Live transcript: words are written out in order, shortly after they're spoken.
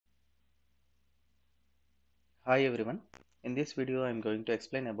Hi everyone. In this video, I am going to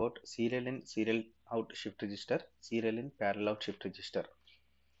explain about serial in, serial out shift register, serial in, parallel out shift register.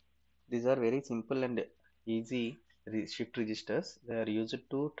 These are very simple and easy shift registers. They are used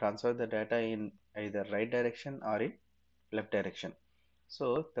to transfer the data in either right direction or in left direction.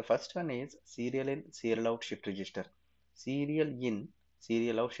 So the first one is serial in, serial out shift register. Serial in,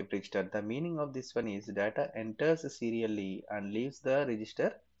 serial out shift register. The meaning of this one is data enters serially and leaves the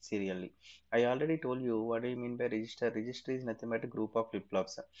register serially. I already told you what do you mean by register. Register is nothing but a group of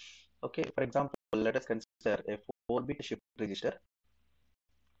flip-flops. Okay, for example, let us consider a 4-bit shift register.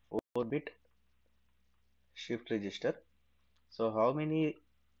 4-bit shift register. So how many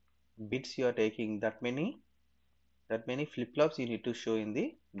bits you are taking, that many flip-flops you need to show in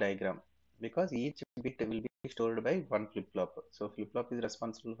the diagram, because each bit will be stored by one flip-flop. So flip-flop is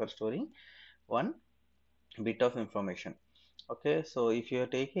responsible for storing one bit of information. Okay, so if you are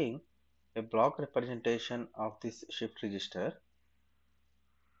taking a block representation of this shift register,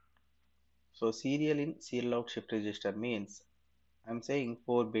 so serial in, serial out shift register means I'm saying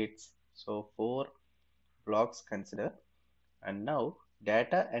 4 bits, so 4 blocks consider. And now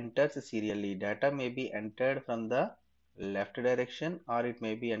data enters serially. Data may be entered from the left direction or it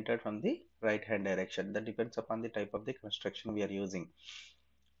may be entered from the right hand direction. That depends upon the type of the construction we are using.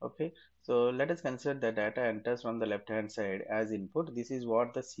 Okay, so let us consider the data enters from the left hand side as input. This is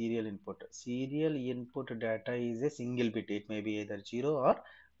what the serial input. Serial input data is a single bit. It may be either 0 or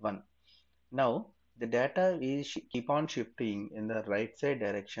 1. Now the data is keep on shifting in the right side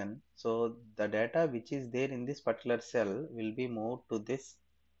direction. So the data which is there in this particular cell will be moved to this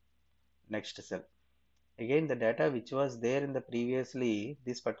next cell. Again, the data which was there in the previously,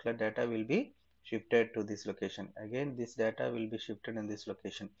 this particular data will be shifted to this location. Again, this data will be shifted in this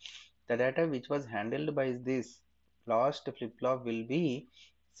location. The data which was handled by this last flip-flop will be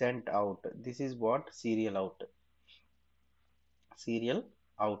sent out. This is what serial out. Serial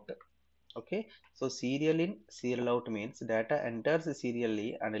out. Okay, so serial in, serial out means data enters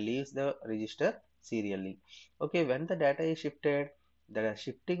serially and leaves the register serially. Okay, when the data is shifted, the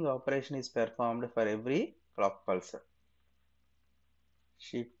shifting operation is performed for every clock pulse.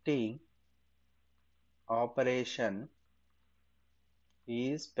 Shifting operation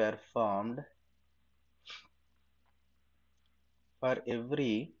is performed for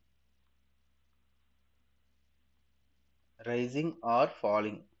every rising or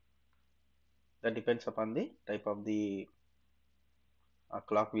falling. That depends upon the type of the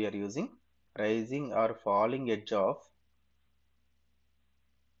clock we are using. Rising or falling edge of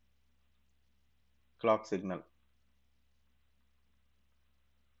clock signal.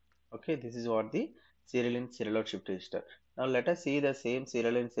 Okay, this is what the serial in, serial out shift register. Now let us see the same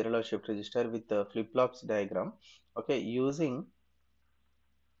serial in, serial out shift register with the flip-flops diagram. Okay, using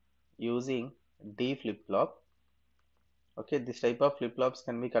D flip-flop. Okay, this type of flip-flops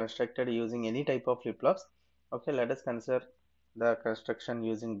can be constructed using any type of flip-flops. Okay, let us consider the construction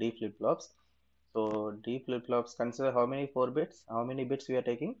using D flip-flops. So D flip-flops, consider how many 4 bits? How many bits we are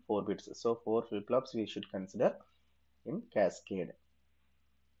taking? 4 bits. So 4 flip-flops we should consider in cascade.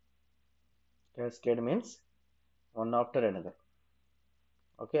 Cascade means one after another.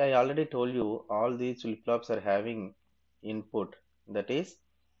 Okay, I already told you all these flip-flops are having input, that is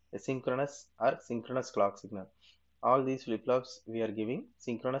a synchronous or synchronous clock signal. All these flip-flops we are giving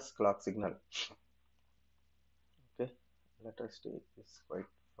synchronous clock signal. Okay, let us take this quite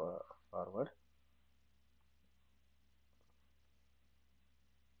forward.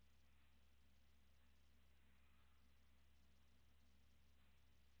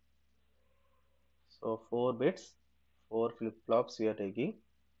 So 4 bits, 4 flip-flops we are taking.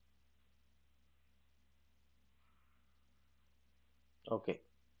 Okay,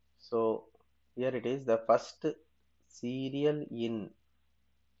 so here it is, the first serial in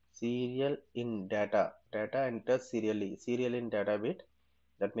data enters serially. Serial in data bit,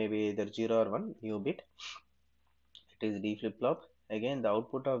 that may be either 0 or 1 new bit. It is D flip-flop. Again, the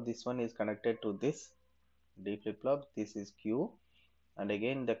output of this one is connected to this D flip-flop. This is Q, and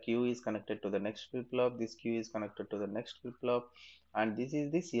again the Q is connected to the next flip-flop. This Q is connected to the next flip-flop, and this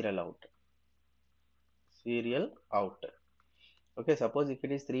is the serial out. Serial out. Okay, suppose if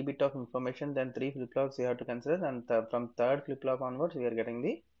it is 3 bit of information, then 3 flip-flops you have to consider, and from third flip-flop onwards we are getting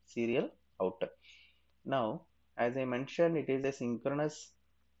the serial out. Now, as I mentioned, it is a synchronous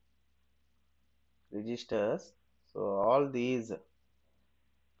registers, so all these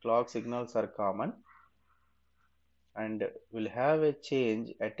clock signals are common and will have a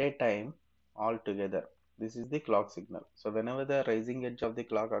change at a time altogether. This is the clock signal. So whenever the rising edge of the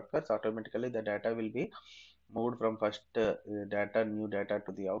clock occurs, automatically the data will be moved from first data, new data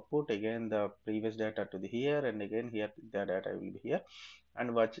to the output, again the previous data to the here, and again here the data will be here.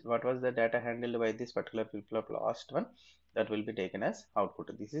 And what was the data handled by this particular flip-flop, last one, that will be taken as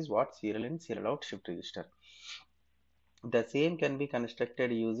output. This is what serial in, serial out shift register. The same can be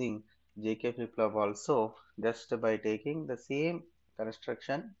constructed using JK flip-flop also, just by taking the same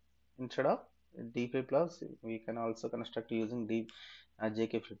construction. Instead of D flip-flops, we can also construct using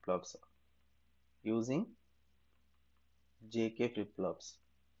JK flip-flops, using JK flip-flops,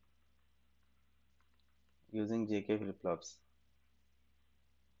 using JK flip-flops.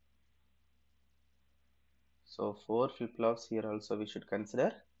 So 4 flip-flops here also we should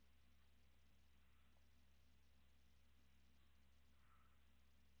consider.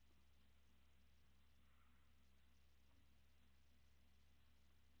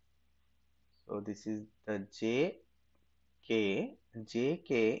 So this is the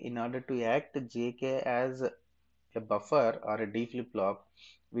JK. In order to act JK as a buffer or a D flip-flop,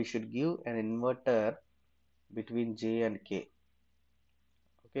 we should give an inverter between J and K.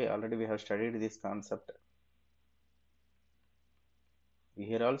 Okay, already we have studied this concept.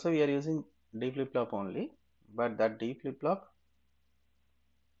 Here also we are using D flip-flop only, but that D flip-flop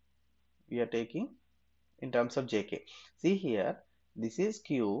we are taking in terms of JK. See here, this is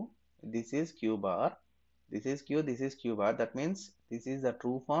Q, this is Q bar, this is Q, this is Q bar. That means this is the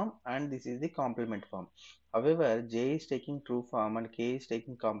true form and this is the complement form. However, J is taking true form and K is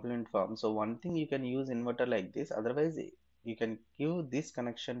taking complement form. So one thing, you can use inverter like this. Otherwise, you can give this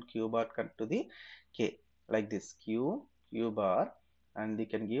connection Q bar to the K like this, Q bar, and you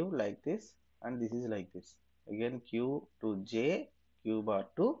can give like this, and this is like this. Again Q to J, Q bar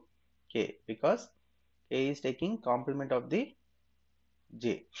to K, because K is taking complement of the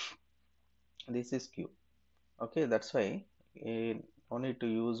J. This is Q. Okay, that's why no need to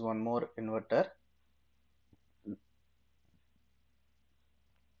use one more inverter.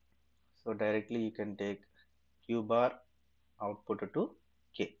 So directly you can take Q bar output to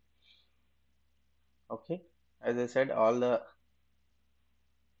K. Okay, as I said, all the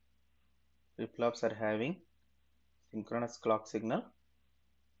flip-flops are having synchronous clock signal.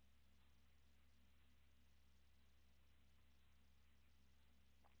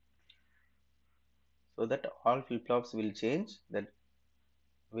 So that all flip-flops will change, that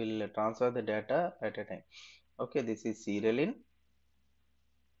will transfer the data at a time. Okay, this is serial in,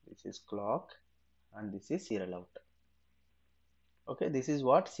 this is clock, and this is serial out. Okay, this is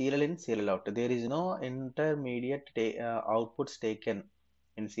what serial in, serial out. There is no intermediate outputs taken.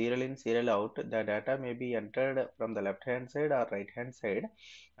 In serial in, serial out, the data may be entered from the left hand side or right hand side,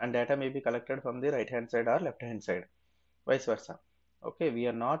 and data may be collected from the right hand side or left hand side, vice versa. Okay, we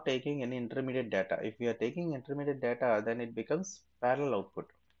are not taking any intermediate data. If we are taking intermediate data, then it becomes parallel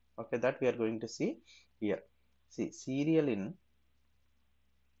output. Okay, that we are going to see here. See, serial in,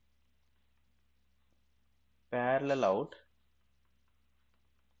 parallel out,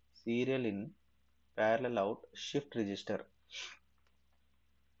 serial in, parallel out, shift register.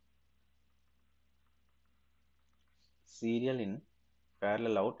 Serial in,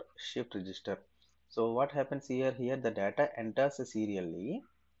 parallel out, shift register. So what happens here? Here the data enters serially.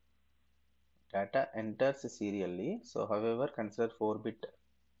 Data enters serially. So however, consider 4-bit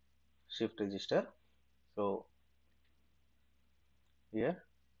shift register. So here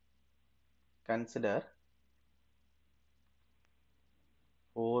consider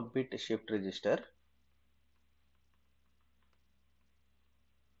 4-bit shift register.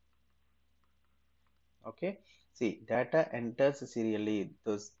 Okay, see, data enters serially.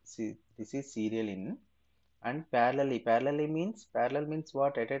 See, this is serial in, and parallelly means, parallel means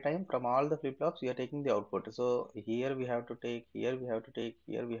what? At a time, from all the flip-flops we are taking the output. So here we have to take, here we have to take,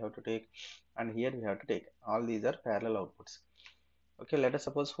 here we have to take, and here we have to take. All these are parallel outputs. Okay, let us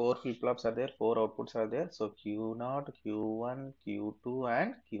suppose 4 flip-flops are there, 4 outputs are there. So Q0, Q1, Q2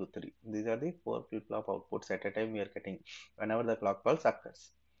 and Q3. These are the 4 flip-flop outputs at a time we are getting whenever the clock pulse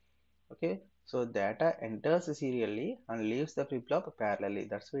occurs. Okay, so data enters serially and leaves the flip-flop parallelly.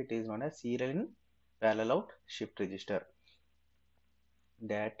 That's why it is known as serial in, parallel out, shift register.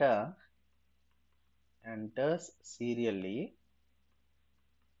 Data enters serially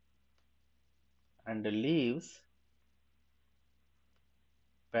and leaves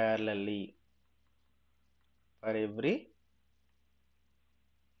parallelly for every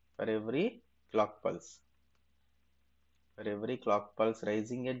clock pulse. For every clock pulse,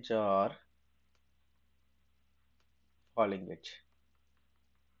 rising edge or falling edge.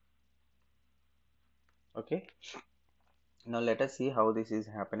 Okay, now let us see how this is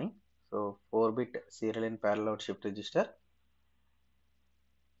happening. So 4-bit serial in, parallel out, shift register.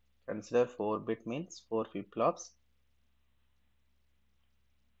 Consider 4-bit means 4 flip-flops.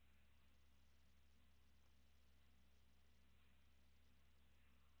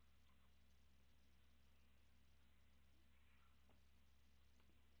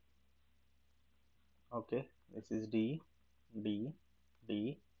 Okay, this is D, D,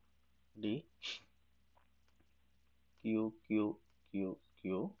 D, D, Q, Q, Q,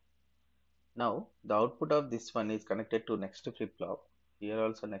 Q. Now the output of this one is connected to next flip-flop. Here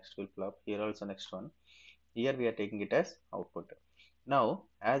also next flip-flop. Here also next one. Here we are taking it as output. Now,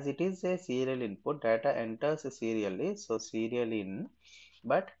 as it is a serial input, data enters serially. So serial in,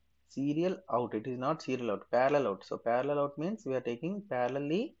 but serial out. It is not serial out. Parallel out. So parallel out means we are taking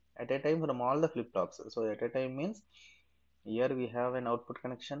parallelly at a time from all the flip-flops. So at a time means here we have an output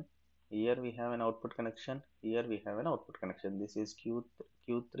connection. Here we have an output connection. Here we have an output connection. This is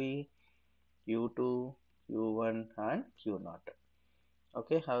Q3, Q2, Q1 and Q0.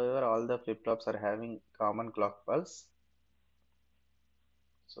 Okay, however, all the flip-flops are having common clock pulse.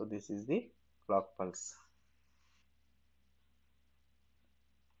 So this is the clock pulse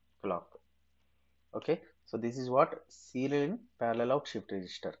clock. Okay, so this is what serial in parallel out shift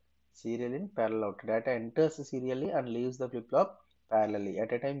register. Serial in parallel out. Data enters serially and leaves the flip-flop parallelly.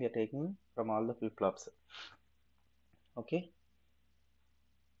 At a time we are taking from all the flip-flops. Okay.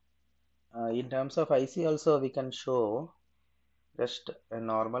 In terms of IC also we can show just a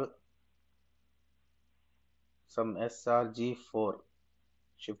normal some SRG4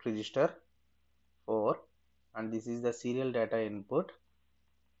 shift register 4, and this is the serial data input,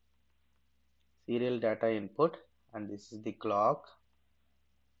 and this is the clock,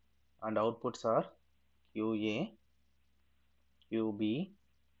 and outputs are QA, QB,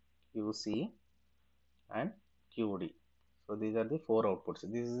 QC and QD. So these are the 4 outputs.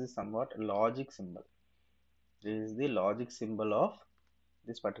 This is the somewhat logic symbol. This is the logic symbol of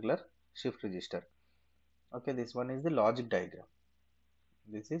this particular shift register. Okay, this one is the logic diagram.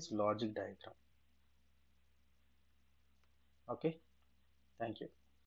 This is logic diagram. Okay, thank you.